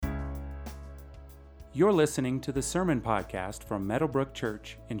You're listening to the Sermon Podcast from Meadowbrook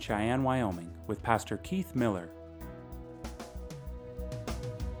Church in Cheyenne, Wyoming, with Pastor Keith Miller.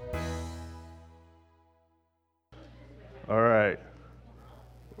 All right.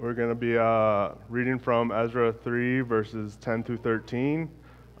 We're going to be reading from Ezra 3, verses 10 through 13.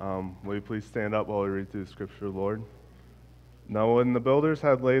 Will you please stand up while we read through the scripture, Lord? Now when the builders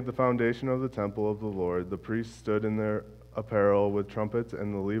had laid the foundation of the temple of the Lord, the priests stood in their apparel with trumpets,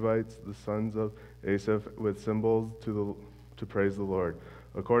 and the Levites, the sons of Asaph, with cymbals to praise the Lord,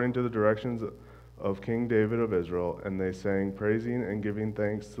 according to the directions of King David of Israel. And they sang, praising and giving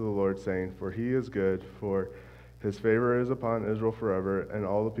thanks to the Lord, saying, For he is good, for his favor is upon Israel forever. And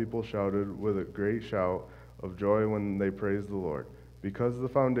all the people shouted with a great shout of joy when they praised the Lord, because the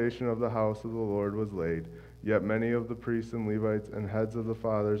foundation of the house of the Lord was laid. Yet many of the priests and Levites and heads of the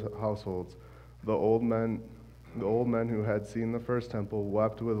fathers' households, the old men who had seen the first temple,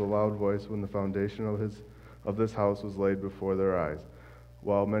 wept with a loud voice when the foundation of this house was laid before their eyes,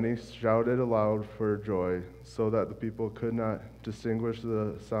 while many shouted aloud for joy, so that the people could not distinguish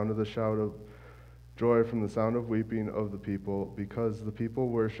the sound of the shout of joy from the sound of weeping of the people, because the people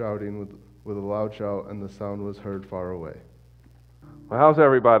were shouting with a loud shout, and the sound was heard far away. Well, how's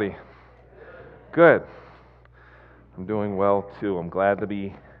everybody? Good. I'm doing well too. I'm glad to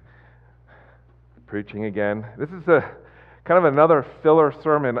be preaching again. This is a kind of another filler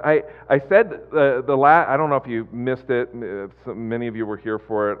sermon. I said I don't know if you missed it. Many of you were here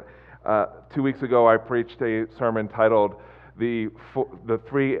for it. 2 weeks ago, I preached a sermon titled "The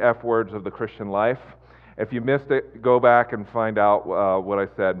 3 F Words of the Christian Life." If you missed it, go back and find out what I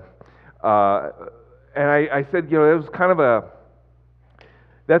said. And I said, it was kind of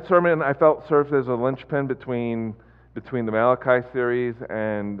that sermon I felt served as a linchpin between the Malachi series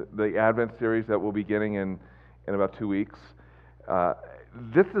and the Advent series that we'll be getting in about 2 weeks.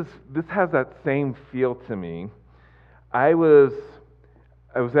 This has that same feel to me. I was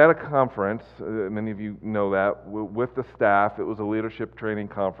at a conference, many of you know that, with the staff. It was a leadership training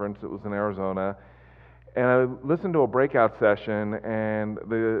conference. It was in Arizona. And I listened to a breakout session, and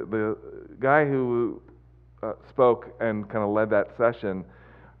the guy who spoke and kind of led that session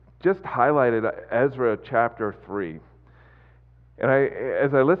just highlighted Ezra chapter 3. And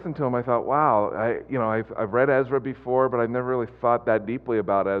as I listened to him, I thought, wow, I've read Ezra before, but I've never really thought that deeply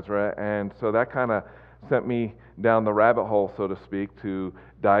about Ezra. And so that kind of sent me down the rabbit hole, so to speak, to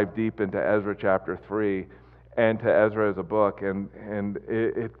dive deep into Ezra chapter 3 and to Ezra as a book. And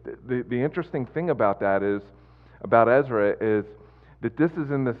the interesting thing about Ezra is that this is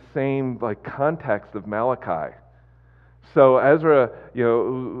in the same context of Malachi. So Ezra,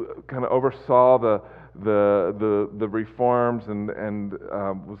 kind of oversaw the reforms and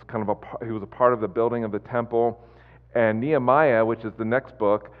was kind of he was a part of the building of the temple. And Nehemiah, which is the next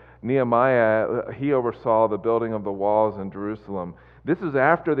book, Nehemiah, he oversaw the building of the walls in Jerusalem. This is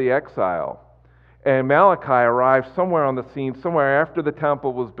after the exile. And Malachi arrived somewhere on the scene, somewhere after the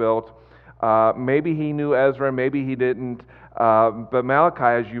temple was built. Maybe he knew Ezra, maybe he didn't. But Malachi,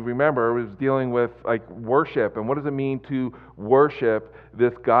 as you remember, was dealing with worship, and what does it mean to worship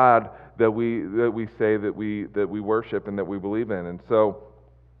this God that we say that we worship and that we believe in? And so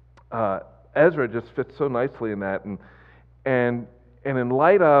Ezra just fits so nicely in that, and in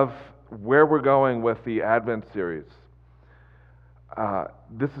light of where we're going with the Advent series,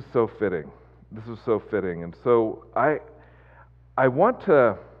 this is so fitting. This is so fitting, and so what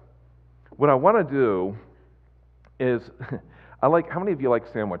I want to do is, how many of you like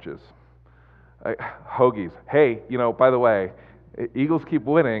sandwiches? Hoagies. Hey, by the way, Eagles keep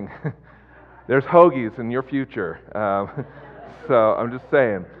winning. There's hoagies in your future. So I'm just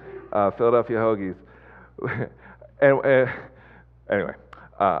saying, Philadelphia Hoagies. Anyway,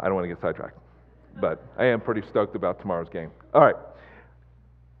 I don't want to get sidetracked, but I am pretty stoked about tomorrow's game. All right.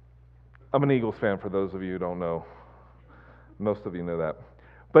 I'm an Eagles fan, for those of you who don't know. Most of you know that.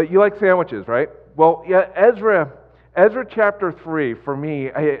 But you like sandwiches, right? Well, yeah, Ezra chapter 3, for me,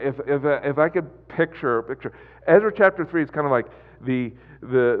 if I could picture, Ezra chapter 3 is kind of like the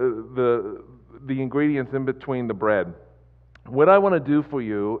ingredients in between the bread. What I want to do for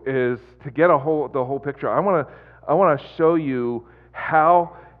you is to get the whole picture. I want to show you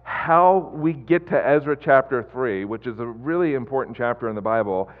how we get to Ezra chapter 3, which is a really important chapter in the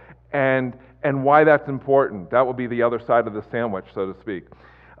Bible, and why that's important. That will be the other side of the sandwich, so to speak.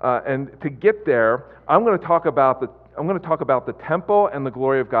 And to get there, I'm going to talk about the temple and the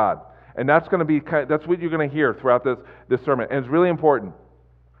glory of God, and that's what you're going to hear throughout this sermon. And it's really important.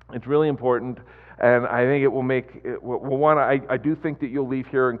 It's really important, and I think it will make. I do think that you'll leave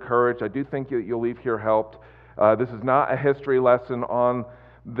here encouraged. I do think that you'll leave here helped. This is not a history lesson on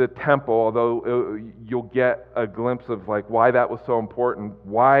the temple, although you'll get a glimpse of like why that was so important,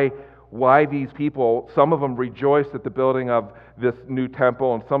 why these people, some of them rejoiced at the building of this new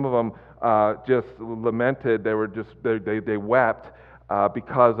temple, and some of them just lamented. They wept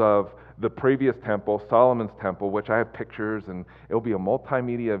because of the previous temple, Solomon's temple, which I have pictures, and it'll be a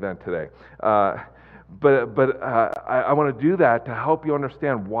multimedia event today. But I want to do that to help you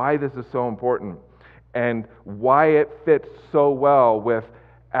understand why this is so important and why it fits so well with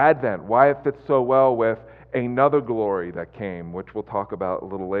Advent, why it fits so well with another glory that came, which we'll talk about a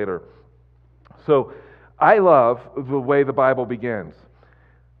little later. So I love the way the Bible begins.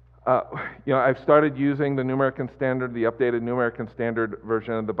 I've started using the New American Standard, the updated New American Standard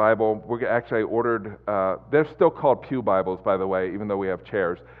version of the Bible. I ordered, they're still called Pew Bibles, by the way, even though we have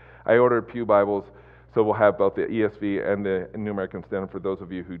chairs. I ordered Pew Bibles, so we'll have both the ESV and the New American Standard for those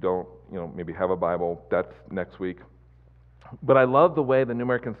of you who don't, maybe have a Bible. That's next week. But I love the way the New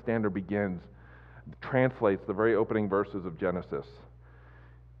American Standard begins, translates the very opening verses of Genesis.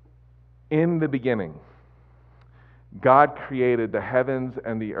 In the beginning, God created the heavens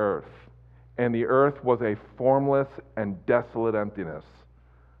and the earth was a formless and desolate emptiness.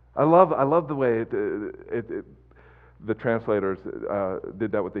 I love the way the translators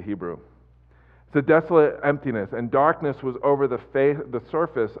did that with the Hebrew. It's a desolate emptiness, and darkness was over the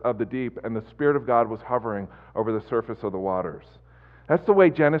surface of the deep, and the Spirit of God was hovering over the surface of the waters. That's the way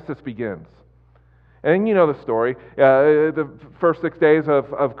Genesis begins. And you know the story. The first 6 days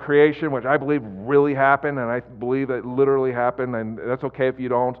of creation, which I believe really happened, and I believe it literally happened, and that's okay if you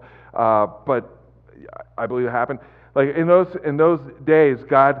don't, but I believe it happened. Like in those days,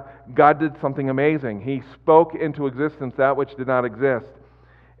 God did something amazing. He spoke into existence that which did not exist.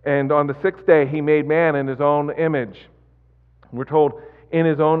 And on the sixth day, He made man in His own image. We're told, in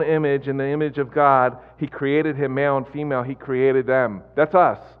His own image, in the image of God, He created him, male and female, He created them. That's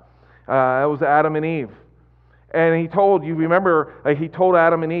us. That was Adam and Eve. And He told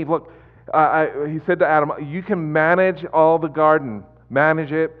Adam and Eve, look, He said to Adam, you can manage all the garden.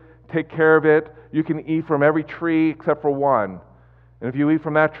 Manage it, take care of it. You can eat from every tree except for one. And if you eat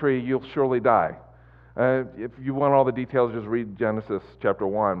from that tree, you'll surely die. If you want all the details, just read Genesis chapter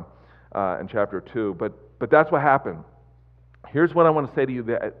 1 and chapter 2. But that's what happened. Here's what I want to say to you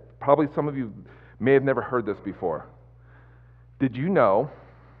that probably some of you may have never heard this before. Did you know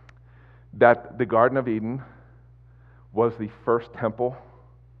that the Garden of Eden was the first temple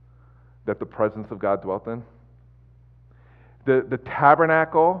that the presence of God dwelt in? The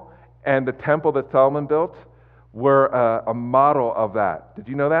tabernacle and the temple that Solomon built were a model of that. Did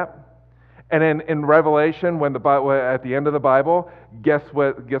you know that? And in Revelation, at the end of the Bible, guess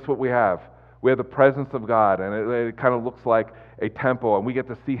what we have? We have the presence of God, and it kind of looks like a temple, and we get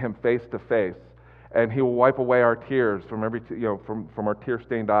to see Him face to face, and He will wipe away our tears from from our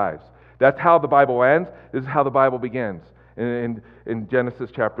tear-stained eyes. That's how the Bible ends. This is how the Bible begins in Genesis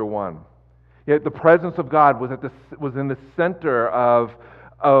chapter 1. Yet the presence of God was in the center of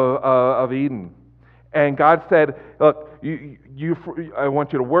Eden. And God said, look, I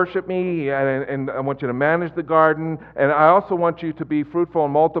want you to worship me, and I want you to manage the garden, and I also want you to be fruitful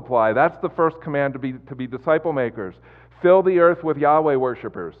and multiply. That's the first command, to be disciple makers. Fill the earth with Yahweh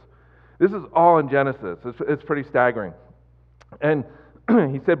worshipers. This is all in Genesis. It's pretty staggering. And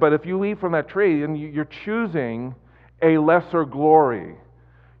He said, but if you eat from that tree, and you're choosing a lesser glory.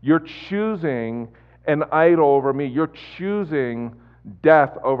 You're choosing an idol over me. You're choosing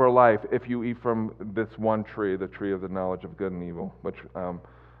death over life if you eat from this one tree, the tree of the knowledge of good and evil, which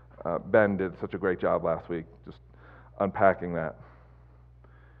Ben did such a great job last week, just unpacking that.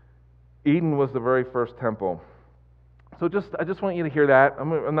 Eden was the very first temple. So I just want you to hear that.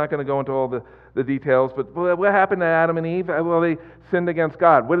 I'm not going to go into all the details, but what happened to Adam and Eve? Well, they sinned against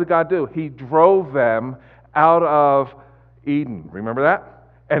God. What did God do? He drove them out of Eden. Remember that?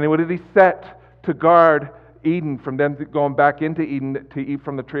 And what did He set to guard Eden from them going back into Eden to eat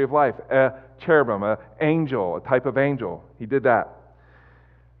from the tree of life? A cherubim, an angel, a type of angel. He did that.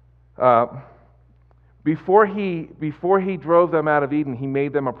 Before he drove them out of Eden, He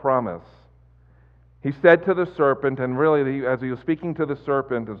made them a promise. He said to the serpent, and really as He was speaking to the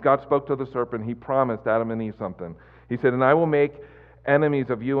serpent, as God spoke to the serpent, He promised Adam and Eve something. He said, and I will make enemies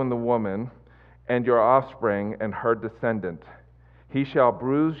of you and the woman, and your offspring, and her descendant. He shall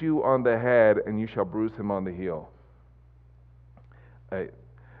bruise you on the head, and you shall bruise him on the heel.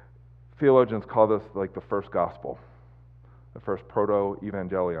 Theologians call this like the first gospel, the first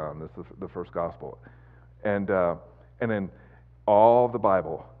proto-evangelion. This is the first gospel. And then all the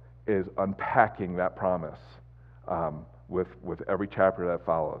Bible is unpacking that promise with every chapter that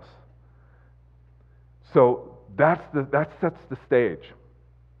follows. So that sets the stage.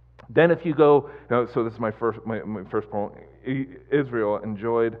 Then if you go, so this is my first point. Israel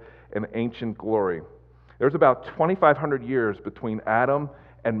enjoyed an ancient glory. There's about 2,500 years between Adam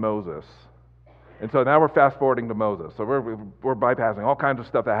and Moses. And so now we're fast forwarding to Moses. So we're bypassing all kinds of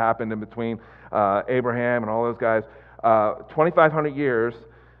stuff that happened in between Abraham and all those guys. 2,500 years,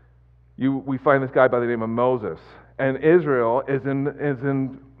 we find this guy by the name of Moses. And Israel is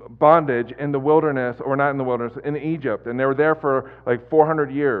in bondage in the wilderness, or not in the wilderness, in Egypt. And they were there for like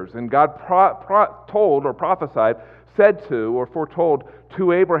 400 years. And God told or prophesied, said to or foretold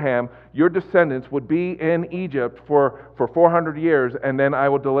to Abraham, your descendants would be in Egypt for 400 years, and then I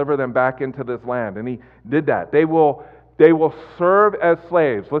will deliver them back into this land. And he did that. They will serve as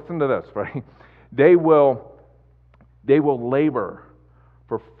slaves. Listen to this, right? They will labor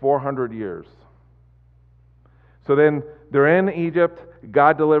for 400 years. So then they're in Egypt,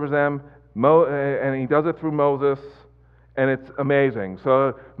 God delivers them, and he does it through Moses, and it's amazing.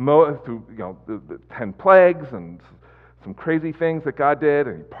 So through the 10 plagues and some crazy things that God did,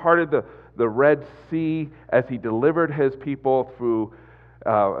 and he parted the Red Sea as he delivered his people through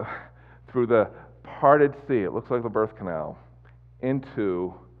the parted sea. It looks like the birth canal,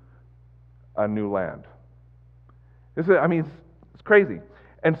 into a new land. It's crazy.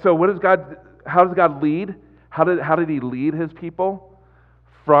 And so how does God lead? How did he lead his people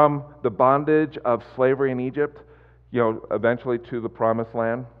from the bondage of slavery in Egypt, eventually to the promised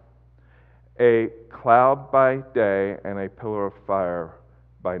land? A cloud by day and a pillar of fire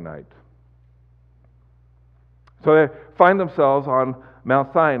by night. So they find themselves on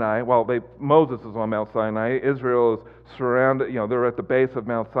Mount Sinai. Moses is on Mount Sinai. Israel is surrounded, they're at the base of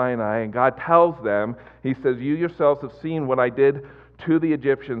Mount Sinai, and God tells them, he says, you yourselves have seen what I did to the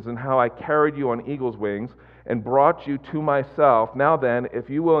Egyptians and how I carried you on eagle's wings and brought you to myself. Now then, if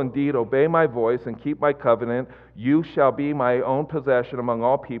you will indeed obey my voice and keep my covenant, you shall be my own possession among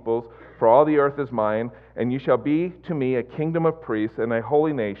all peoples, for all the earth is mine, and you shall be to me a kingdom of priests and a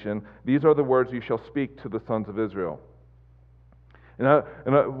holy nation. These are the words you shall speak to the sons of Israel. And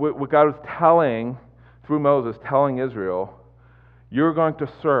what God was telling, through Moses, telling Israel, you're going to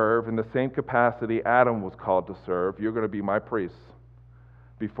serve in the same capacity Adam was called to serve. You're going to be my priests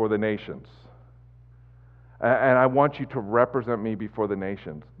before the nations. And I want you to represent me before the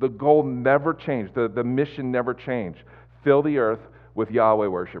nations. The goal never changed. The mission never changed. Fill the earth with Yahweh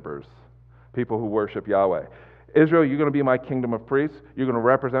worshipers, people who worship Yahweh. Israel, you're going to be my kingdom of priests. You're going to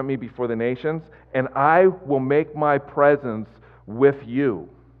represent me before the nations, and I will make my presence with you.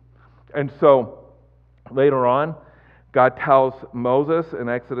 And so later on, God tells Moses in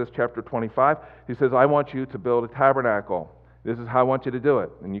Exodus chapter 25, he says, I want you to build a tabernacle. This is how I want you to do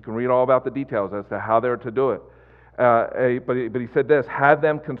it. And you can read all about the details as to how they're to do it. But he said this, have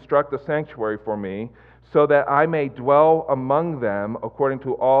them construct a sanctuary for me so that I may dwell among them according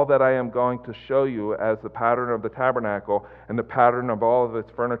to all that I am going to show you as the pattern of the tabernacle and the pattern of all of its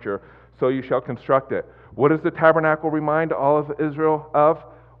furniture. So you shall construct it. What does the tabernacle remind all of Israel of?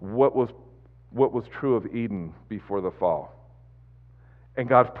 What was true of Eden before the fall. And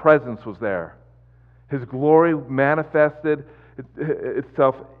God's presence was there. His glory manifested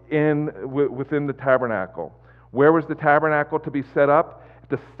itself within the tabernacle. Where was the tabernacle to be set up? At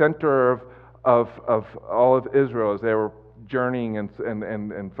the center of all of Israel as they were journeying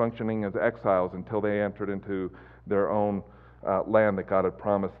and functioning as exiles until they entered into their own land that God had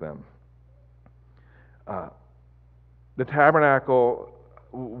promised them. The tabernacle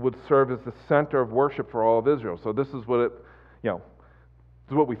would serve as the center of worship for all of Israel. So this is what this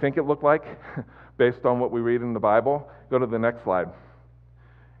is what we think it looked like based on what we read in the Bible. Go to the next slide.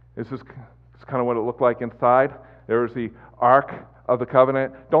 It's kind of what it looked like inside. There was the Ark of the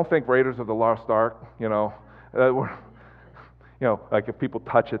Covenant. Don't think Raiders of the Lost Ark. Like if people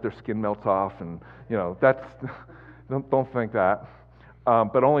touch it, their skin melts off, and that's don't think that.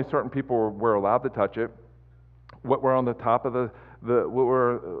 But only certain people were allowed to touch it. What were on the top of what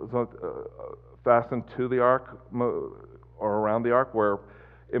were fastened to the ark or around the ark were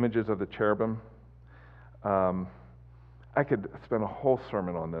images of the cherubim. I could spend a whole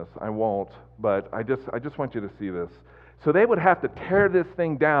sermon on this. I won't, but I just want you to see this. So they would have to tear this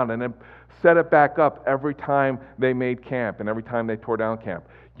thing down and then set it back up every time they made camp and every time they tore down camp.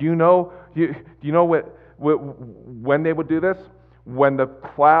 Do you know when they would do this? When the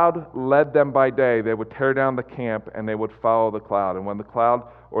cloud led them by day, they would tear down the camp and they would follow the cloud. And when the cloud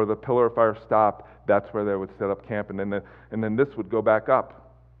or the pillar of fire stopped, that's where they would set up camp. And then this would go back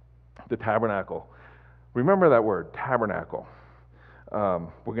up, the tabernacle. Remember that word, tabernacle. We're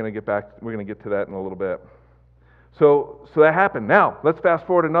going to get to that in a little bit. So that happened. Now, let's fast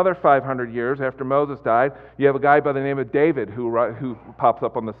forward another 500 years after Moses died. You have a guy by the name of David who pops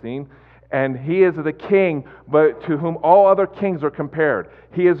up on the scene. And he is the king, but to whom all other kings are compared.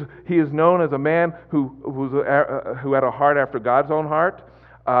 He is known as a man who had a heart after God's own heart.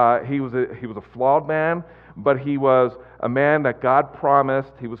 He was a flawed man, but he was a man that God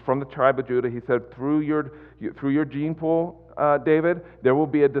promised. He was from the tribe of Judah. He said, through your gene pool, David, there will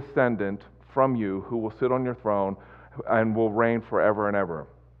be a descendant from you who will sit on your throne and will reign forever and ever.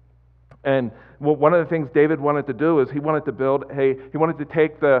 And one of the things David wanted to do is he wanted to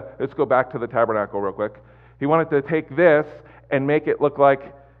take let's go back to the tabernacle real quick. He wanted to take this and make it look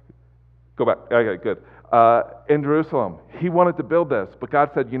like, go back, okay, good. In Jerusalem, he wanted to build this, but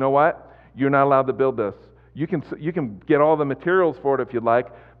God said, you know what? You're not allowed to build this. You can get all the materials for it if you'd like,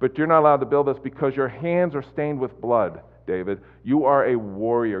 but you're not allowed to build this because your hands are stained with blood, David. You are a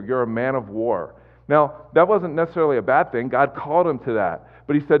warrior. You're a man of war. Now, that wasn't necessarily a bad thing. God called him to that.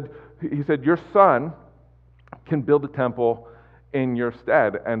 But he said, your son can build a temple in your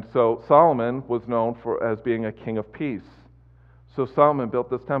stead. And so Solomon was known as being a king of peace. So Solomon built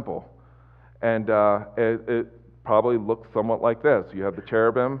this temple. And it probably looks somewhat like this. You have the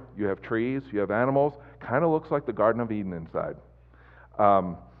cherubim, you have trees, you have animals. Kind of looks like the Garden of Eden inside.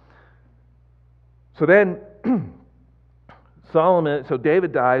 So then so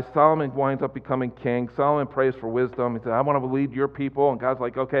David dies, Solomon winds up becoming king. Solomon prays for wisdom. He said, I want to lead your people. And God's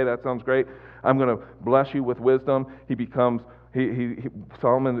like, okay, that sounds great. I'm going to bless you with wisdom.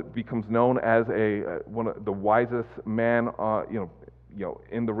 Solomon becomes known as one of the wisest man,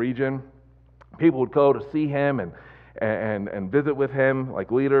 in the region. People would go to see him and visit with him like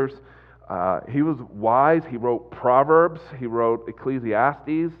leaders. He was wise. He wrote Proverbs. He wrote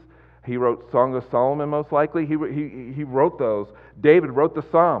Ecclesiastes. He wrote Song of Solomon, most likely. He wrote those. David wrote the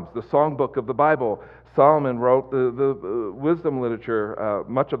Psalms, the songbook of the Bible. Solomon wrote the wisdom literature,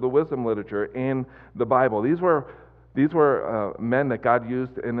 much of the wisdom literature in the Bible. These were men that God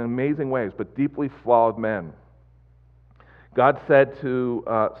used in amazing ways, but deeply flawed men. God said to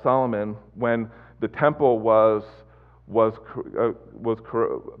Solomon when the temple was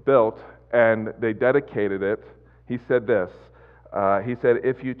built and they dedicated it, he said this. He said,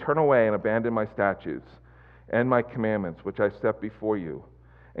 if you turn away and abandon my statutes and my commandments, which I set before you,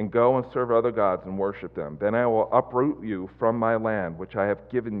 and go and serve other gods and worship them, then I will uproot you from my land, which I have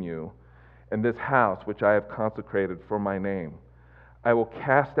given you, and this house, which I have consecrated for my name. I will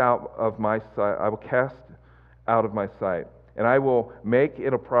cast out of my sight, and I will make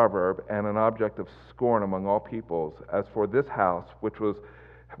it a proverb and an object of scorn among all peoples. As for this house, which was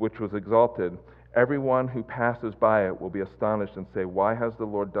exalted, everyone who passes by it will be astonished and say, why has the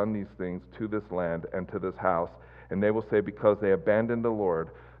Lord done these things to this land and to this house? And they will say, because they abandoned the Lord,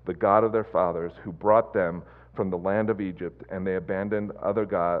 the God of their fathers, who brought them from the land of Egypt, and they abandoned other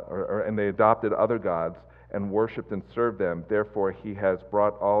gods, and they adopted other gods and worshipped and served them. Therefore, he has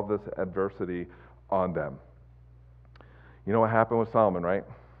brought all this adversity on them. You know what happened with Solomon, right?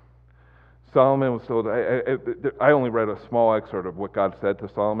 Solomon was told, I only read a small excerpt of what God said to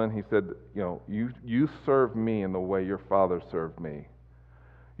Solomon. He said, you serve me in the way your father served me.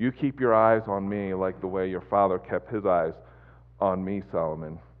 You keep your eyes on me like the way your father kept his eyes on me,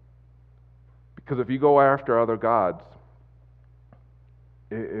 Solomon. Because if you go after other gods,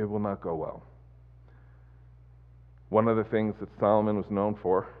 it will not go well. One of the things that Solomon was known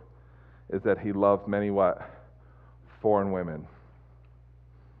for is that he loved many what? Foreign women.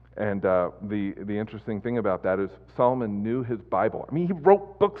 And the interesting thing about that is Solomon knew his Bible. I mean, he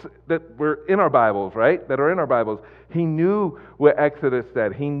wrote books that were in our Bibles, right? That are in our Bibles. He knew what Exodus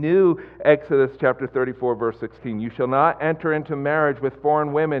said. He knew Exodus chapter 34, verse 16. You shall not enter into marriage with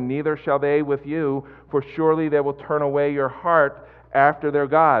foreign women, neither shall they with you, for surely they will turn away your heart after their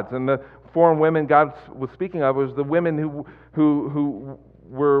gods. And the foreign women God was speaking of was the women who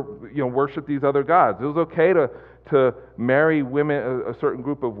were, worshiped these other gods. It was okay to marry women, a certain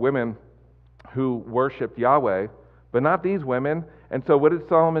group of women who worshiped Yahweh, but not these women. And so what did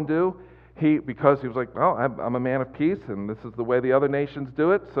Solomon do? Because he was like, well, I'm a man of peace, and this is the way the other nations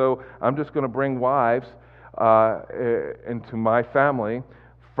do it, so I'm just going to bring wives into my family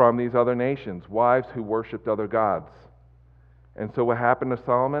from these other nations, wives who worshiped other gods. And so what happened to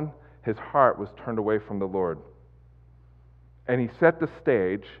Solomon? His heart was turned away from the Lord. And he set the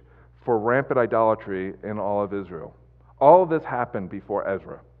stage for rampant idolatry in all of Israel. All of this happened before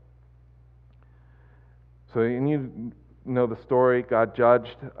Ezra. So, and you know the story. God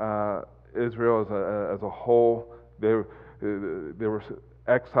judged Israel as a whole. They were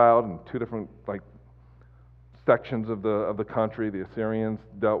exiled in two different sections of the country. The Assyrians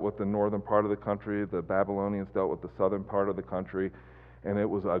dealt with the northern part of the country. The Babylonians dealt with the southern part of the country, and it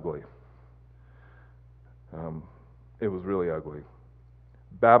was ugly. It was really ugly.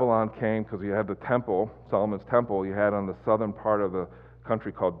 Babylon came because you had the temple, Solomon's temple, you had on the southern part of the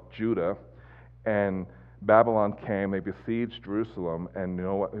country called Judah, and Babylon came, they besieged Jerusalem, and you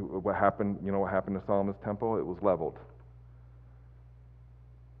know what happened? You know what happened to Solomon's temple? It was leveled.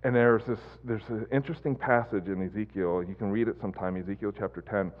 And there's an interesting passage in Ezekiel, you can read it sometime, Ezekiel chapter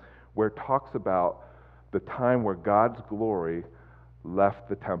 10, where it talks about the time where God's glory left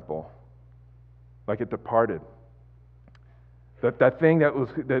the temple, like it departed. That thing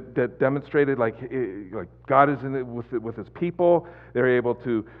that demonstrated like God is in it with His people. They're able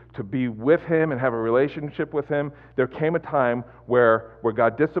to be with Him and have a relationship with Him. There came a time where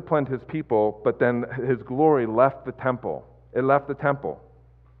God disciplined His people, but then His glory left the temple. It left the temple.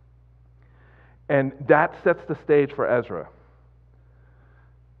 And that sets the stage for Ezra.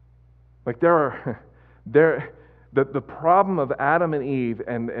 Like the problem of Adam and Eve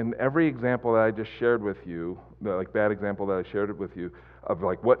and every example that I just shared with you, the like bad example that I shared with you of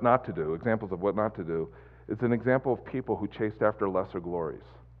like what not to do, examples of what not to do, is an example of people who chased after lesser glories.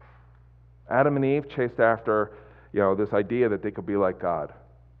 Adam and Eve chased after, this idea that they could be like God.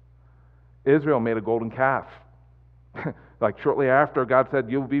 Israel made a golden calf. Like shortly after God said,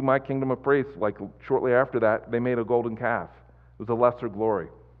 "You'll be my kingdom of priests," like shortly after that, they made a golden calf. It was a lesser glory.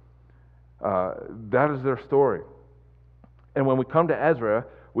 That is their story. And when we come to Ezra,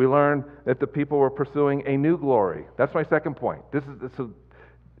 we learn that the people were pursuing a new glory. That's my second point. This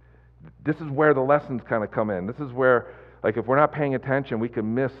is where the lessons kind of come in. This is where, like, if we're not paying attention, we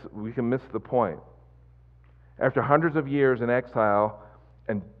can miss the point. After hundreds of years in exile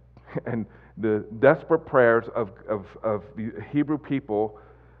and the desperate prayers of the Hebrew people,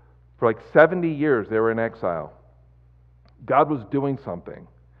 for like 70 years they were in exile. God was doing something.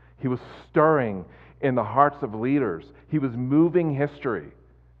 He was stirring in the hearts of leaders. He was moving history.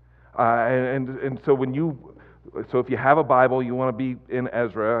 So if you have a Bible, you want to be in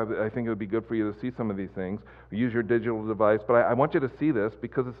Ezra, I think it would be good for you to see some of these things. Use your digital device, but I want you to see this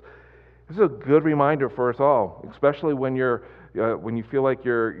because this is a good reminder for us all, especially when you feel like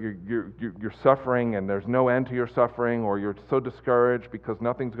you're suffering and there's no end to your suffering, or you're so discouraged because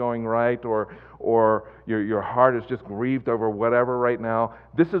nothing's going right, or your heart is just grieved over whatever right now.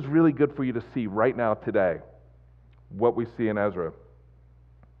 This is really good for you to see right now today, what we see in Ezra.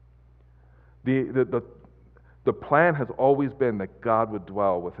 The plan has always been that God would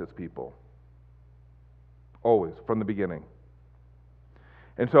dwell with His people. Always, from the beginning.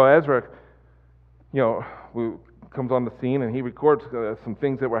 And so Ezra, comes on the scene and he records some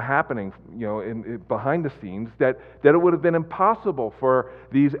things that were happening, behind the scenes that it would have been impossible for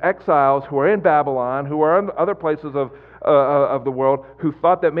these exiles who are in Babylon, who are in other places of the world, who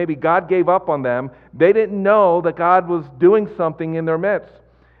thought that maybe God gave up on them. They didn't know that God was doing something in their midst.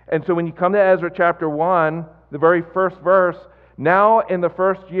 And so when you come to Ezra chapter 1, the very first verse, now in the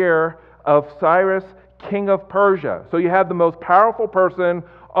first year of Cyrus, king of Persia. So you have the most powerful person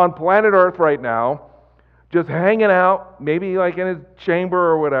on planet Earth right now, just hanging out, maybe like in his chamber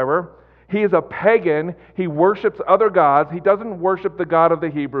or whatever. He is a pagan. He worships other gods. He doesn't worship the God of the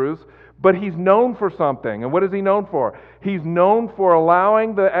Hebrews, but he's known for something. And what is he known for? He's known for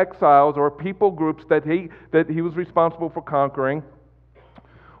allowing the exiles or people groups that he was responsible for conquering,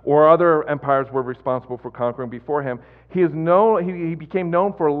 or other empires were responsible for conquering before him. He became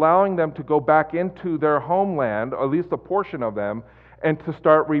known for allowing them to go back into their homeland, or at least a portion of them, and to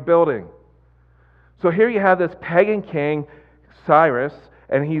start rebuilding. So here you have this pagan king, Cyrus,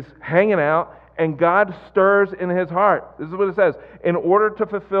 and he's hanging out, and God stirs in his heart. This is what it says. In order to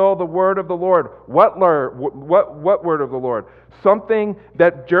fulfill the word of the Lord. What word of the Lord? Something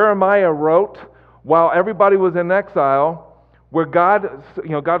that Jeremiah wrote while everybody was in exile, where God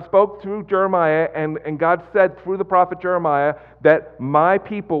spoke through Jeremiah, and God said through the prophet Jeremiah that my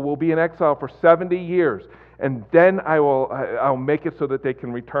people will be in exile for 70 years, and then I'll make it so that they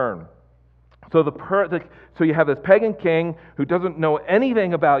can return. So so you have this pagan king who doesn't know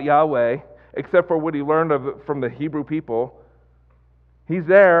anything about Yahweh except for what he learned from the Hebrew people. He's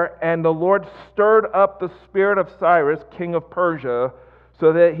there, and the Lord stirred up the spirit of Cyrus, king of Persia,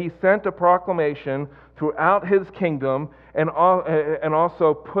 so that he sent a proclamation throughout his kingdom and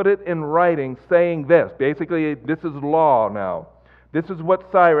also put it in writing, saying this. Basically, this is law now. This is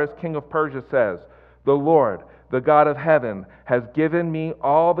what Cyrus, king of Persia, says. The Lord, the God of heaven, has given me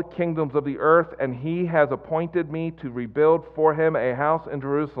all the kingdoms of the earth, and he has appointed me to rebuild for him a house in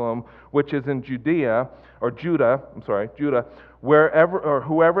Jerusalem, which is in Judah, wherever or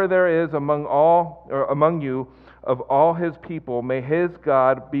whoever there is among you of all his people, may his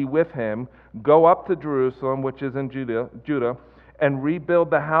God be with him. Go up to Jerusalem, which is in Judah, and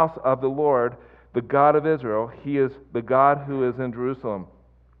rebuild the house of the Lord, the God of Israel. He is the God who is in Jerusalem.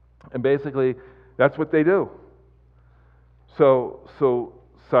 And basically, that's what they do. So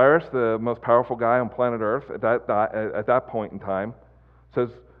Cyrus, the most powerful guy on planet Earth at that point in time, says,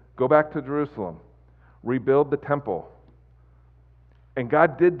 go back to Jerusalem, rebuild the temple. And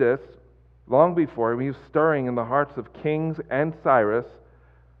God did this long before. He was stirring in the hearts of kings and Cyrus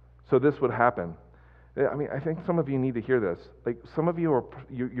so this would happen. I mean, I think some of you need to hear this. Like, some of you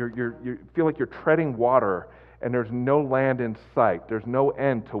you feel like you're treading water and there's no land in sight. There's no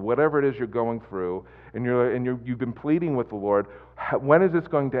end to whatever it is you're going through, and you've been pleading with the Lord. When is this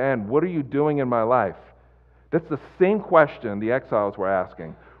going to end? What are you doing in my life? That's the same question the exiles were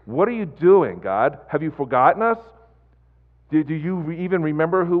asking. What are you doing, God? Have you forgotten us? Do you even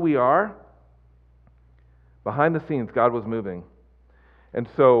remember who we are? Behind the scenes, God was moving. And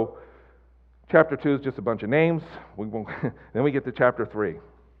so, chapter 2 is just a bunch of names. Then we get to chapter 3.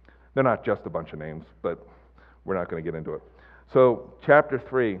 They're not just a bunch of names, but we're not going to get into it. So, chapter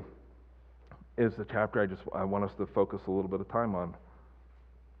 3 is the chapter I want us to focus a little bit of time on.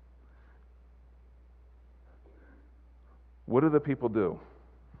 What do the people do?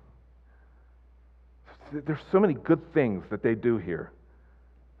 There's so many good things that they do here.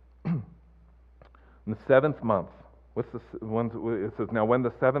 In the 7th month, it says, now when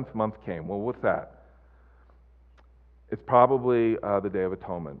the 7th month came, well, what's that? It's probably the Day of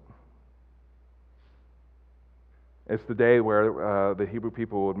Atonement. It's the day where the Hebrew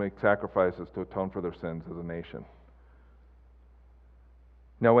people would make sacrifices to atone for their sins as a nation.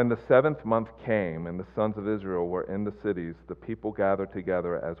 Now when the 7th month came and the sons of Israel were in the cities, the people gathered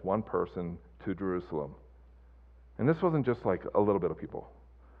together as one person to Jerusalem. And this wasn't just like a little bit of people.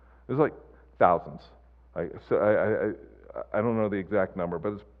 It was like thousands. I don't know the exact number,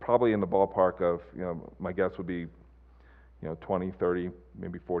 but it's probably in the ballpark of, my guess would be, 20, 30,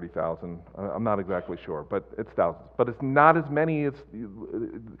 maybe 40,000. I'm not exactly sure, but it's thousands. But it's not as many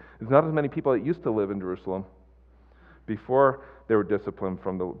people that used to live in Jerusalem before they were disciplined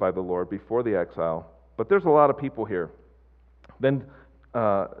by the Lord, before the exile. But there's a lot of people here. Then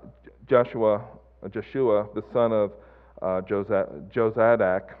Joshua, the son of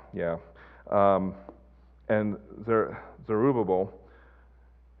Jozadak, and Zerubbabel,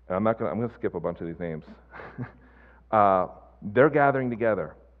 and I'm going to skip a bunch of these names. They're gathering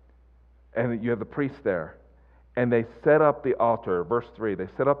together, and you have the priests there, and they set up the altar. Verse 3, they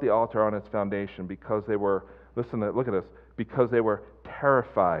set up the altar on its foundation because they were, look at this, because they were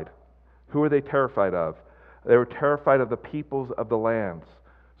terrified. Who are they terrified of? They were terrified of the peoples of the lands.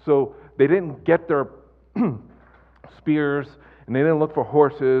 So they didn't get their spears, and they didn't look for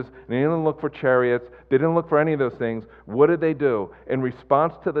horses, and they didn't look for chariots. They didn't look for any of those things. What did they do? In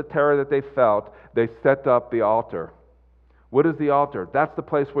response to the terror that they felt, they set up the altar. What is the altar? That's the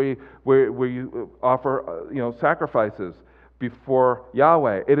place where you offer sacrifices before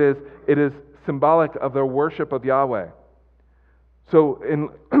Yahweh. It is symbolic of their worship of Yahweh. So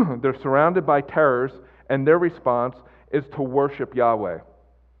they're surrounded by terrors, and their response is to worship Yahweh.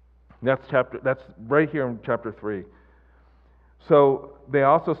 That's right here in chapter 3. So they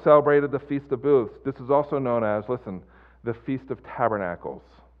also celebrated the Feast of Booths. This is also known as, the Feast of Tabernacles.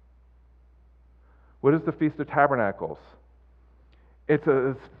 What is the Feast of Tabernacles? It's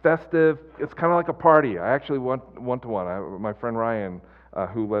festive. It's kind of like a party. I actually went to one. My friend Ryan,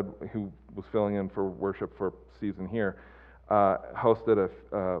 who was filling in for worship for season here, hosted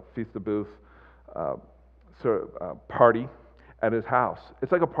a Feast of Booths party at his house.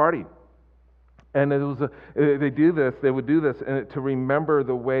 It's like a party. And they would do this to remember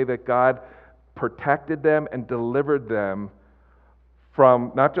the way that God protected them and delivered them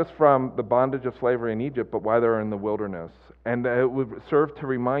from, not just from the bondage of slavery in Egypt, but while they were in the wilderness. And it would serve to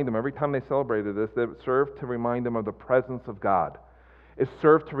remind them, every time they celebrated this, it served to remind them of the presence of God. It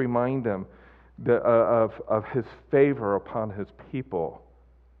served to remind them of His favor upon His people,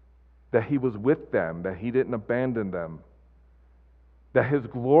 that He was with them, that He didn't abandon them, that His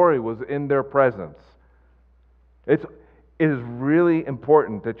glory was in their presence. It is really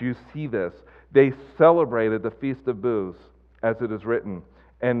important that you see this. They celebrated the Feast of Booths, as it is written,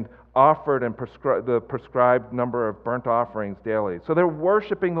 and offered and the prescribed number of burnt offerings daily. So they're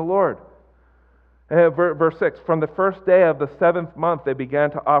worshiping the Lord. Verse 6, from the first day of the 7th month they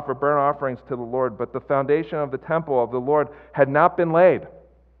began to offer burnt offerings to the Lord, but the foundation of the temple of the Lord had not been laid.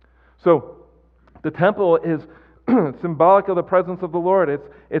 So the temple is symbolic of the presence of the Lord.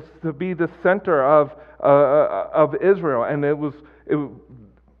 It's to be the center of Israel, and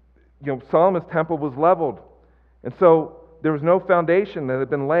Solomon's temple was leveled, and so there was no foundation that had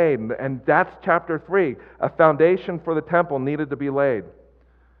been laid, and that's chapter 3. A foundation for the temple needed to be laid.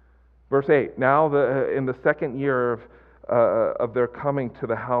 Verse 8, now in the second year of their coming to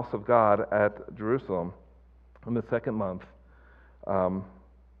the house of God at Jerusalem, in the 2nd month,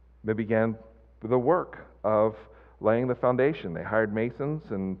 they began the work of laying the foundation. They hired masons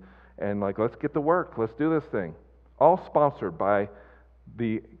and let's get to work, let's do this thing. All sponsored by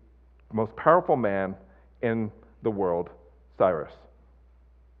the most powerful man in the world, Cyrus.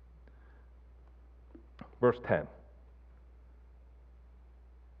 Verse 10.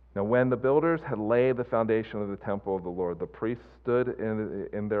 Now when the builders had laid the foundation of the temple of the Lord, the priests stood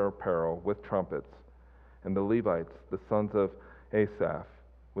in their apparel with trumpets, and the Levites, the sons of Asaph,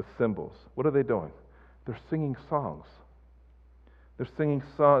 with cymbals. What are they doing? They're singing songs. They're singing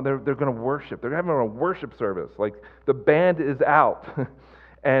songs. They're going to worship. They're having a worship service. Like the band is out,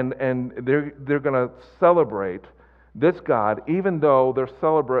 and they're going to celebrate this God, even though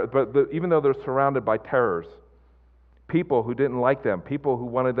even though they're surrounded by terrors. People who didn't like them, people who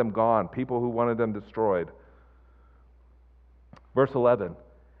wanted them gone, people who wanted them destroyed. Verse 11,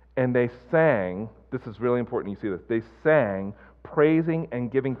 and they sang, this is really important, you see this, they sang, praising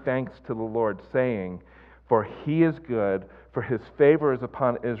and giving thanks to the Lord, saying, for he is good, for his favor is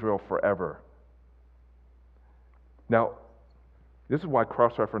upon Israel forever. Now, this is why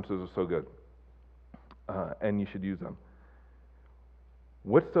cross-references are so good, and you should use them.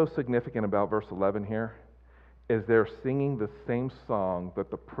 What's so significant about verse 11 here is they're singing the same song that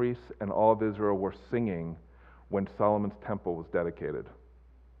the priests and all of Israel were singing when Solomon's temple was dedicated.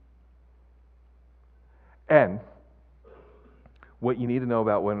 And what you need to know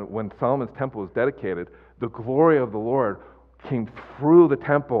about when Solomon's temple was dedicated, the glory of the Lord came through the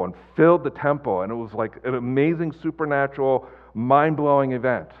temple and filled the temple, and it was like an amazing supernatural, mind-blowing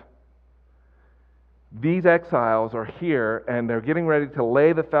event. These exiles are here, and they're getting ready to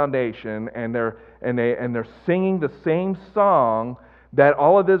lay the foundation, and they're singing the same song that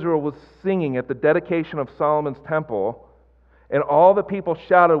all of Israel was singing at the dedication of Solomon's temple, and all the people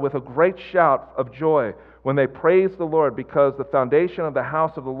shouted with a great shout of joy when they praised the Lord because the foundation of the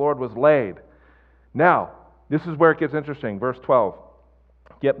house of the Lord was laid. Now, this is where it gets interesting. Verse 12.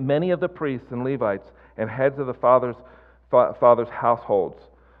 Yet many of the priests and Levites and heads of the fathers' households,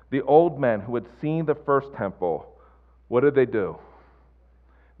 the old men who had seen the first temple, what did they do?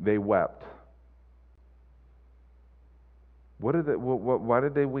 They wept. Why did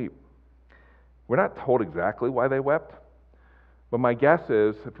they weep? We're not told exactly why they wept, but my guess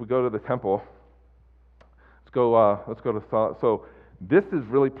is if we go to the temple, let's go to so this is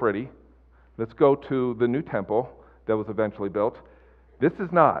really pretty. Let's go to the new temple that was eventually built. This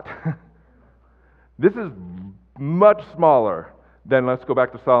is not. This is much smaller than, let's go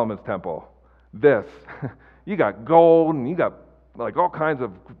back to Solomon's temple. This, you got gold and you got like all kinds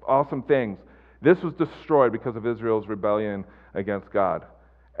of awesome things. This was destroyed because of Israel's rebellion against God.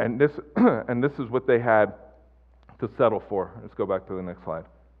 And this is what they had to settle for. Let's go back to the next slide.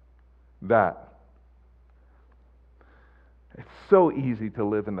 That. It's so easy to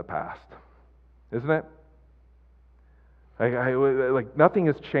live in the past, isn't it? Like nothing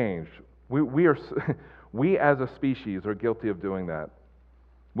has changed. We as a species are guilty of doing that.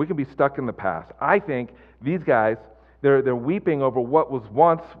 We can be stuck in the past. I think these guys, they're weeping over what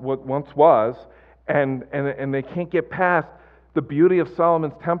once was, and they can't get past the beauty of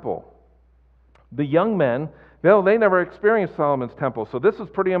Solomon's temple. The young men, they never experienced Solomon's temple, so this is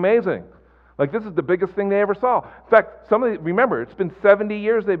pretty amazing. Like this is the biggest thing they ever saw. In fact, remember, it's been 70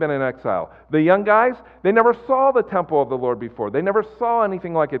 years they've been in exile. The young guys, they never saw the temple of the Lord before. They never saw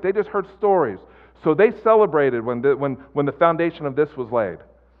anything like it. They just heard stories. So they celebrated when the foundation of this was laid.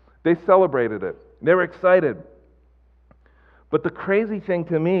 They celebrated it. They were excited. But the crazy thing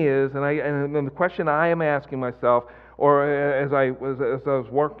to me is, and the question I am asking myself, or as I was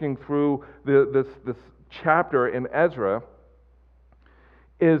working through this chapter in Ezra,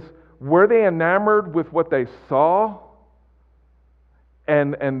 is were they enamored with what they saw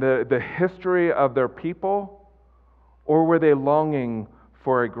and the history of their people, or were they longing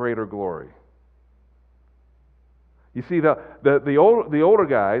for a greater glory? You see, the older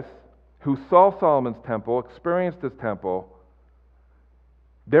guys who saw Solomon's temple, experienced his temple,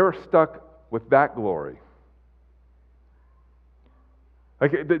 they were stuck with that glory.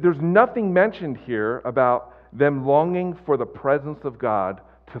 There's nothing mentioned here about them longing for the presence of God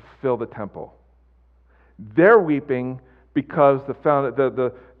to fill the temple. They're weeping because the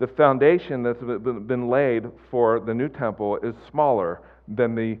foundation that's been laid for the new temple is smaller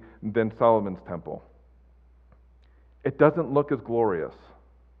than Solomon's temple. It doesn't look as glorious.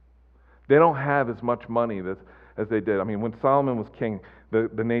 They don't have as much money as they did. I mean, when Solomon was king,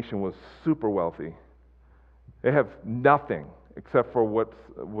 the nation was super wealthy. They have nothing except for what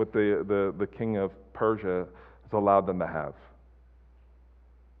the king of Persia has allowed them to have.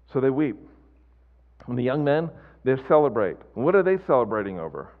 So they weep. And the young men, they celebrate. And what are they celebrating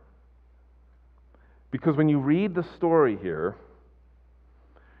over? Because when you read the story here,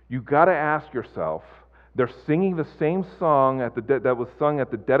 you've got to ask yourself, they're singing the same song that was sung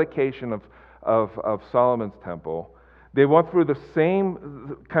at the dedication of Solomon's temple. They went through the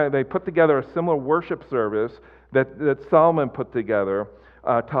same they put together a similar worship service that Solomon put together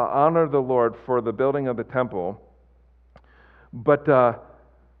to honor the Lord for the building of the temple. But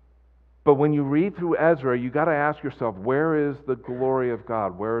when you read through Ezra, you got to ask yourself, where is the glory of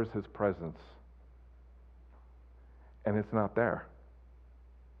God? Where is His presence? And it's not there.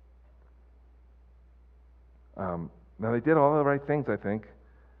 Now they did all the right things, I think.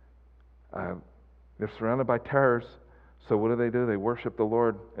 They're surrounded by terrors, so what do? They worship the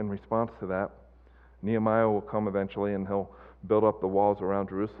Lord in response to that. Nehemiah will come eventually, and he'll build up the walls around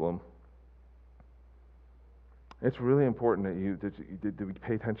Jerusalem. It's really important that you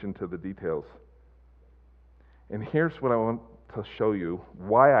pay attention to the details. And here's what I want to show you,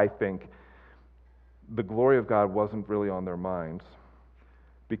 why I think the glory of God wasn't really on their minds,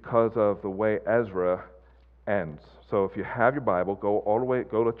 because of the way Ezra ends. So if you have your Bible,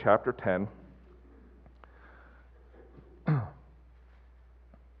 go to chapter 10.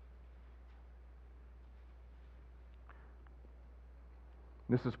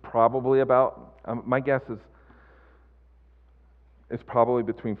 This is probably about, my guess is it's probably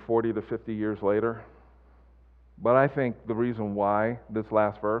between 40 to 50 years later. But I think the reason why this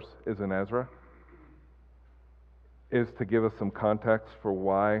last verse is in Ezra is to give us some context for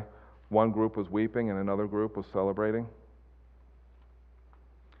why one group was weeping and another group was celebrating.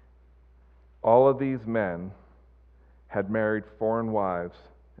 All of these men had married foreign wives,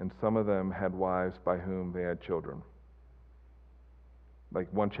 and some of them had wives by whom they had children. Like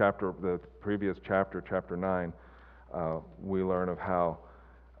one chapter, the previous chapter, chapter 9, we learn of how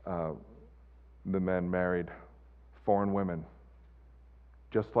the men married foreign women,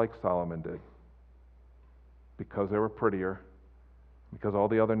 just like Solomon did, because they were prettier, because all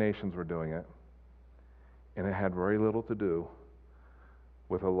the other nations were doing it, and it had very little to do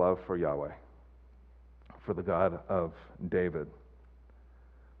with a love for Yahweh, for the God of David.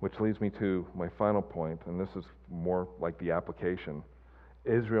 Which leads me to my final point, and this is more like the application.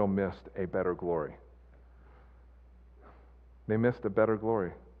 Israel missed a better glory. They missed a better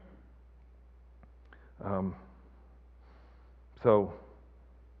glory. So,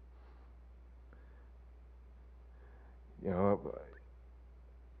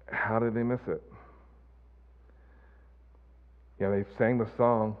 how did they miss it? They sang the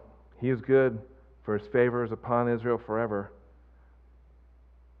song, "He is good, for His favor is upon Israel forever."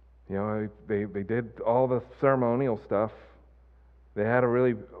 They did all the ceremonial stuff. They had a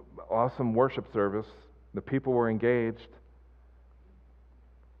really awesome worship service. The people were engaged.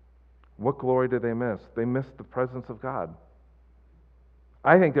 What glory did they miss? They missed the presence of God.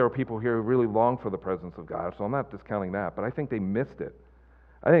 I think there are people here who really long for the presence of God, so I'm not discounting that, but I think they missed it.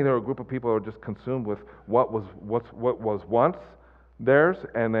 I think there were a group of people who were just consumed with what was once theirs,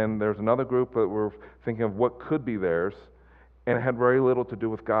 and then there's another group that were thinking of what could be theirs, and it had very little to do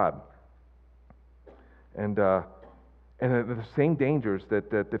with God. And the same dangers that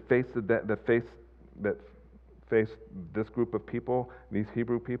faced this group of people, these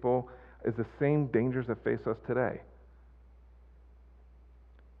Hebrew people, is the same dangers that face us today.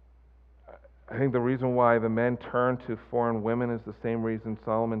 I think the reason why the men turned to foreign women is the same reason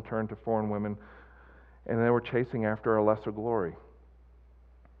Solomon turned to foreign women, and they were chasing after a lesser glory.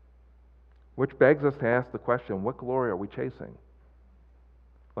 Which begs us to ask the question, what glory are we chasing?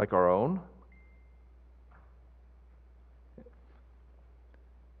 Like our own?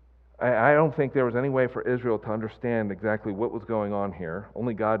 I don't think there was any way for Israel to understand exactly what was going on here.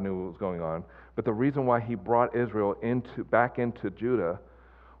 Only God knew what was going on. But the reason why He brought Israel back into Judah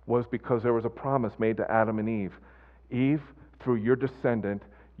was because there was a promise made to Adam and Eve. Eve, through your descendant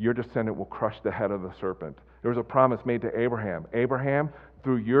will crush the head of the serpent. There was a promise made to Abraham. Abraham,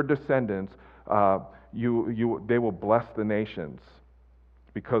 through your descendants, they will bless the nations,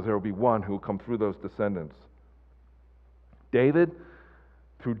 because there will be one who will come through those descendants. David,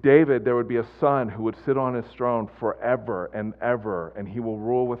 through David, there would be a son who would sit on his throne forever and ever, and he will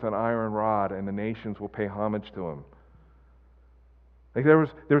rule with an iron rod, and the nations will pay homage to him. Like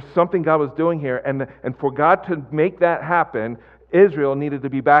there's something God was doing here, and for God to make that happen, Israel needed to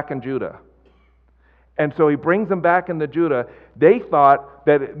be back in Judah. And so he brings them back into Judah. They thought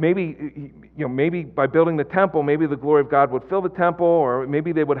that maybe by building the temple, maybe the glory of God would fill the temple, or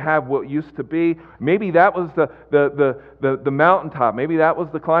maybe they would have what used to be. Maybe that was the mountaintop. Maybe that was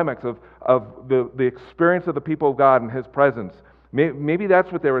the climax of the experience of the people of God and His presence. Maybe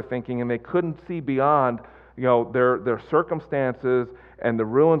that's what they were thinking, and they couldn't see beyond their circumstances and the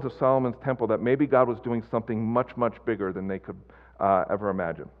ruins of Solomon's temple, that maybe God was doing something much, much bigger than they could ever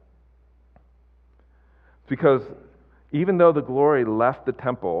imagine. Because even though the glory left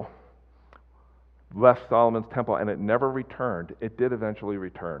Solomon's temple, and it never returned, it did eventually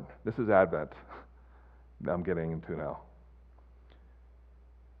return. This is Advent I'm getting into now.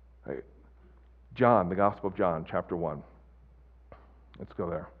 John, the Gospel of John, chapter 1. Let's go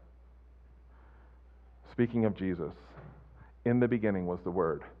there. Speaking of Jesus, in the beginning was the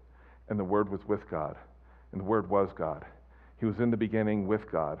Word, and the Word was with God, and the Word was God. He was in the beginning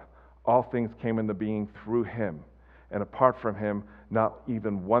with God. All things came into being through Him, and apart from Him, not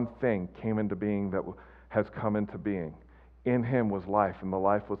even one thing came into being that has come into being. In Him was life, and the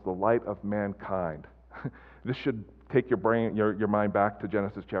life was the light of mankind. This should take your mind back to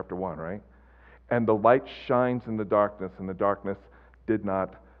Genesis chapter 1, right? And the light shines in the darkness, and the darkness did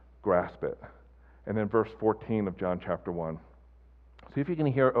not grasp it. And then verse 14 of John chapter 1. See if you can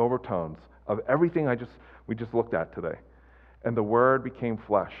hear overtones of everything we just looked at today. And the Word became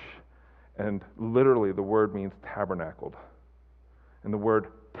flesh. And literally the word means tabernacled. And the word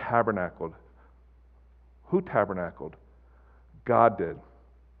tabernacled. Who tabernacled? God did.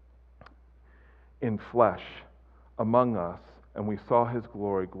 In flesh, among us, and we saw His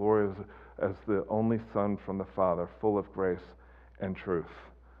glory as the only Son from the Father, full of grace and truth.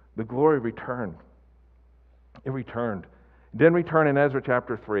 The glory returned. It returned. It didn't return in Ezra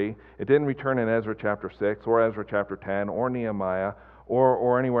chapter 3. It didn't return in Ezra chapter 6 or Ezra chapter 10 or Nehemiah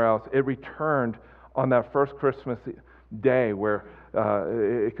or anywhere else. It returned on that first Christmas day where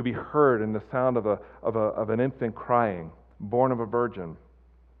it could be heard in the sound of an infant crying, born of a virgin.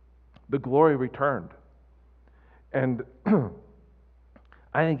 The glory returned. And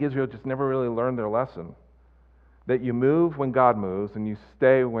I think Israel just never really learned their lesson. That you move when God moves and you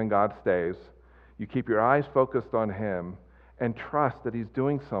stay when God stays. You keep your eyes focused on Him and trust that He's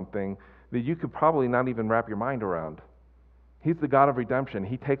doing something that you could probably not even wrap your mind around. He's the God of redemption.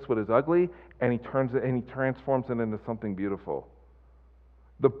 He takes what is ugly and He transforms it into something beautiful.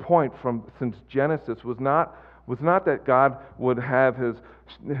 The point since Genesis was not that God would have his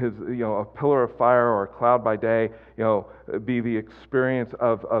a pillar of fire or a cloud by day, be the experience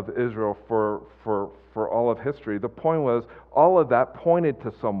of Israel for all of history. The point was all of that pointed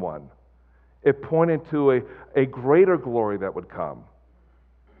to someone. It pointed to a greater glory that would come.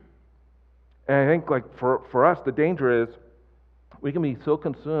 And I think for us, the danger is we can be so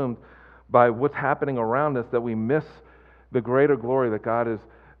consumed by what's happening around us that we miss the greater glory that God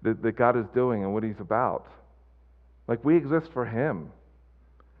is doing and what He's about. Like, we exist for Him.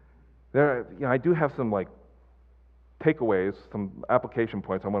 I do have some takeaways, some application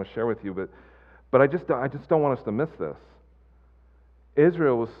points I want to share with you, but I just don't want us to miss this.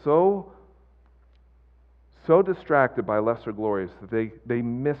 Israel was so distracted by lesser glories that they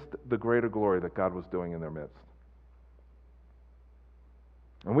missed the greater glory that God was doing in their midst.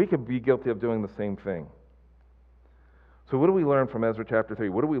 And we could be guilty of doing the same thing. So what do we learn from Ezra chapter 3?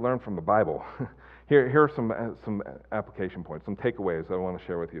 What do we learn from the Bible? Here are some application points, some takeaways that I want to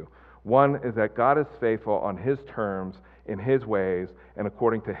share with you. One is that God is faithful on His terms, in His ways, and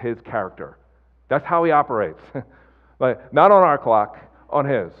according to His character. That's how He operates. Not on our clock, on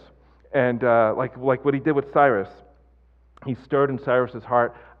His. And like what He did with Cyrus, He stirred in Cyrus's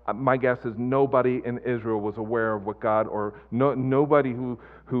heart. My guess is nobody in Israel was aware of what God, or nobody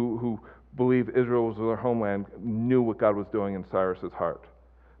who believed Israel was their homeland knew what God was doing in Cyrus's heart.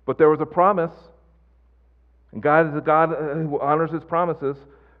 But there was a promise, and God is a God who honors His promises.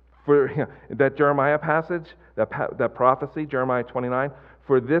 For that Jeremiah passage, that prophecy, Jeremiah 29,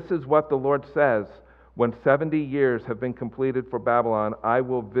 for this is what the Lord says, when 70 years have been completed for Babylon, I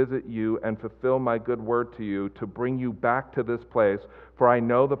will visit you and fulfill my good word to you to bring you back to this place, for I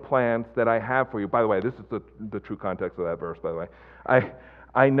know the plans that I have for you. By the way, this is the true context of that verse, by the way.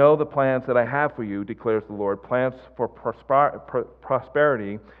 I know the plans that I have for you, declares the Lord, plans for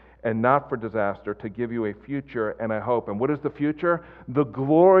prosperity and not for disaster, to give you a future and a hope. And what is the future? The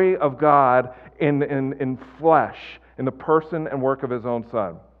glory of God in flesh, in the person and work of his own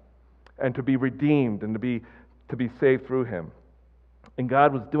Son, and to be redeemed and to be saved through him. And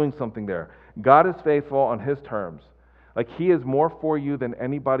God was doing something there. God is faithful on his terms. Like, he is more for you than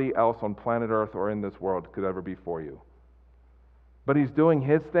anybody else on planet Earth or in this world could ever be for you. But he's doing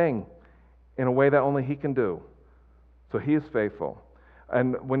his thing in a way that only he can do. So he is faithful.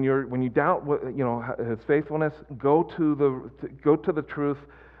 And when you doubt his faithfulness, go to the truth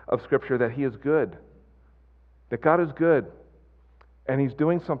of Scripture that he is good. That God is good. And he's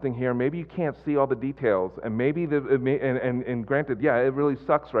doing something here. Maybe you can't see all the details, and maybe and granted, yeah, it really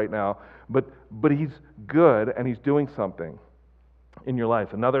sucks right now. But he's good, and he's doing something in your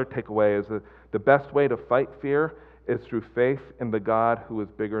life. Another takeaway is that the best way to fight fear is through faith in the God who is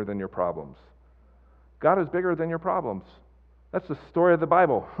bigger than your problems. God is bigger than your problems. That's the story of the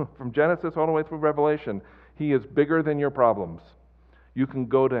Bible, from Genesis all the way through Revelation. He is bigger than your problems. You can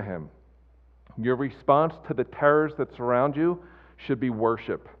go to him. Your response to the terrors that surround you should be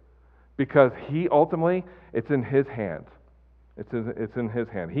worship, because he ultimately, it's in his hand. It's in his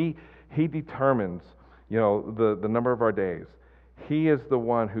hand. He determines, the number of our days. He is the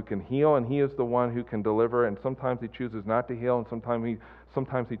one who can heal, and he is the one who can deliver. And sometimes he chooses not to heal, and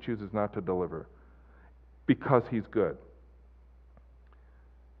sometimes he chooses not to deliver, because he's good.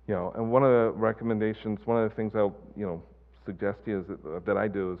 And one of the recommendations, one of the things I'll suggest to you is that I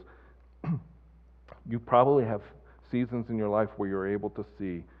do is you probably have seasons in your life where you're able to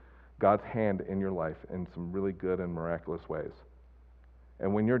see God's hand in your life in some really good and miraculous ways.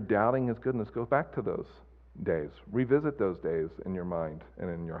 And when you're doubting his goodness, go back to those days. Revisit those days in your mind and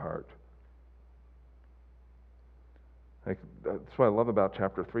in your heart. That's what I love about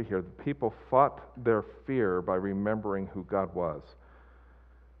chapter 3 here. The people fought their fear by remembering who God was.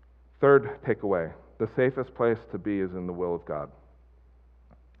 Third takeaway, the safest place to be is in the will of God.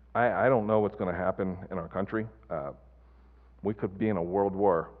 I don't know what's going to happen in our country. We could be in a world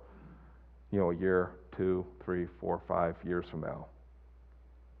war, a year, 2, 3, 4, 5 years from now.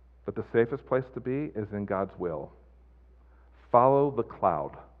 But the safest place to be is in God's will. Follow the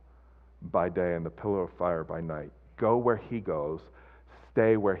cloud by day and the pillar of fire by night. Go where he goes.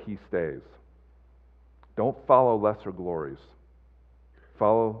 Stay where he stays. Don't follow lesser glories.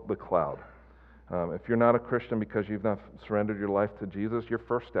 Follow the cloud. If you're not a Christian because you've not surrendered your life to Jesus, your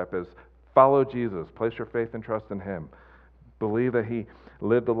first step is follow Jesus. Place your faith and trust in him. Believe that he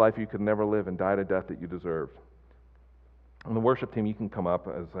lived the life you could never live and died a death that you deserved. And the worship team, you can come up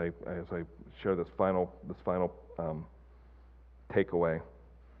as I share this final takeaway.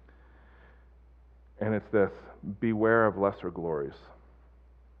 And it's this: beware of lesser glories.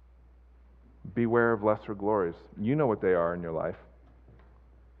 Beware of lesser glories. You know what they are in your life.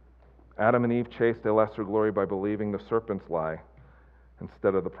 Adam and Eve chased a lesser glory by believing the serpent's lie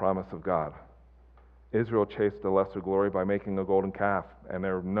instead of the promise of God. Israel chased a lesser glory by making a golden calf, and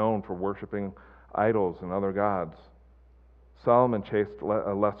they're known for worshiping idols and other gods. Solomon chased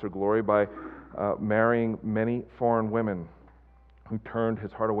a lesser glory by marrying many foreign women who turned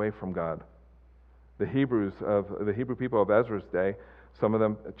his heart away from God. The Hebrew people of Ezra's day, some of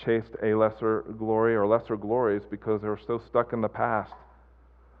them chased a lesser glory or lesser glories because they were so stuck in the past,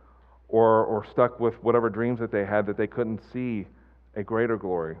 or stuck with whatever dreams that they had that they couldn't see a greater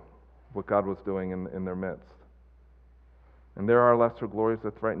glory, what God was doing in their midst. And there are lesser glories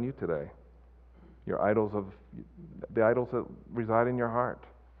that threaten you today. The idols that reside in your heart.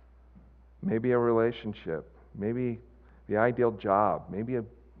 Maybe a relationship, maybe the ideal job, maybe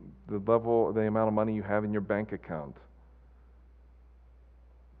the amount of money you have in your bank account.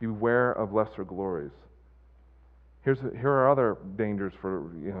 Beware of lesser glories. Here are other dangers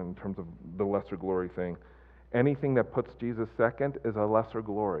in terms of the lesser glory thing. Anything that puts Jesus second is a lesser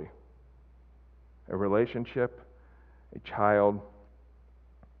glory. A relationship, a child,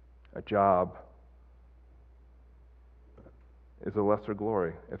 a job is a lesser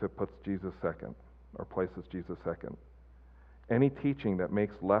glory if it puts Jesus second or places Jesus second. Any teaching that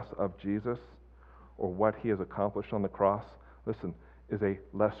makes less of Jesus or what he has accomplished on the cross, listen, is a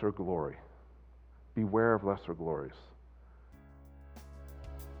lesser glory. Beware of lesser glories.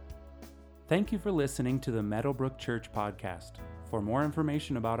 Thank you for listening to the Meadowbrook Church podcast. For more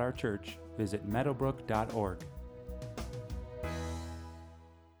information about our church, visit meadowbrook.org.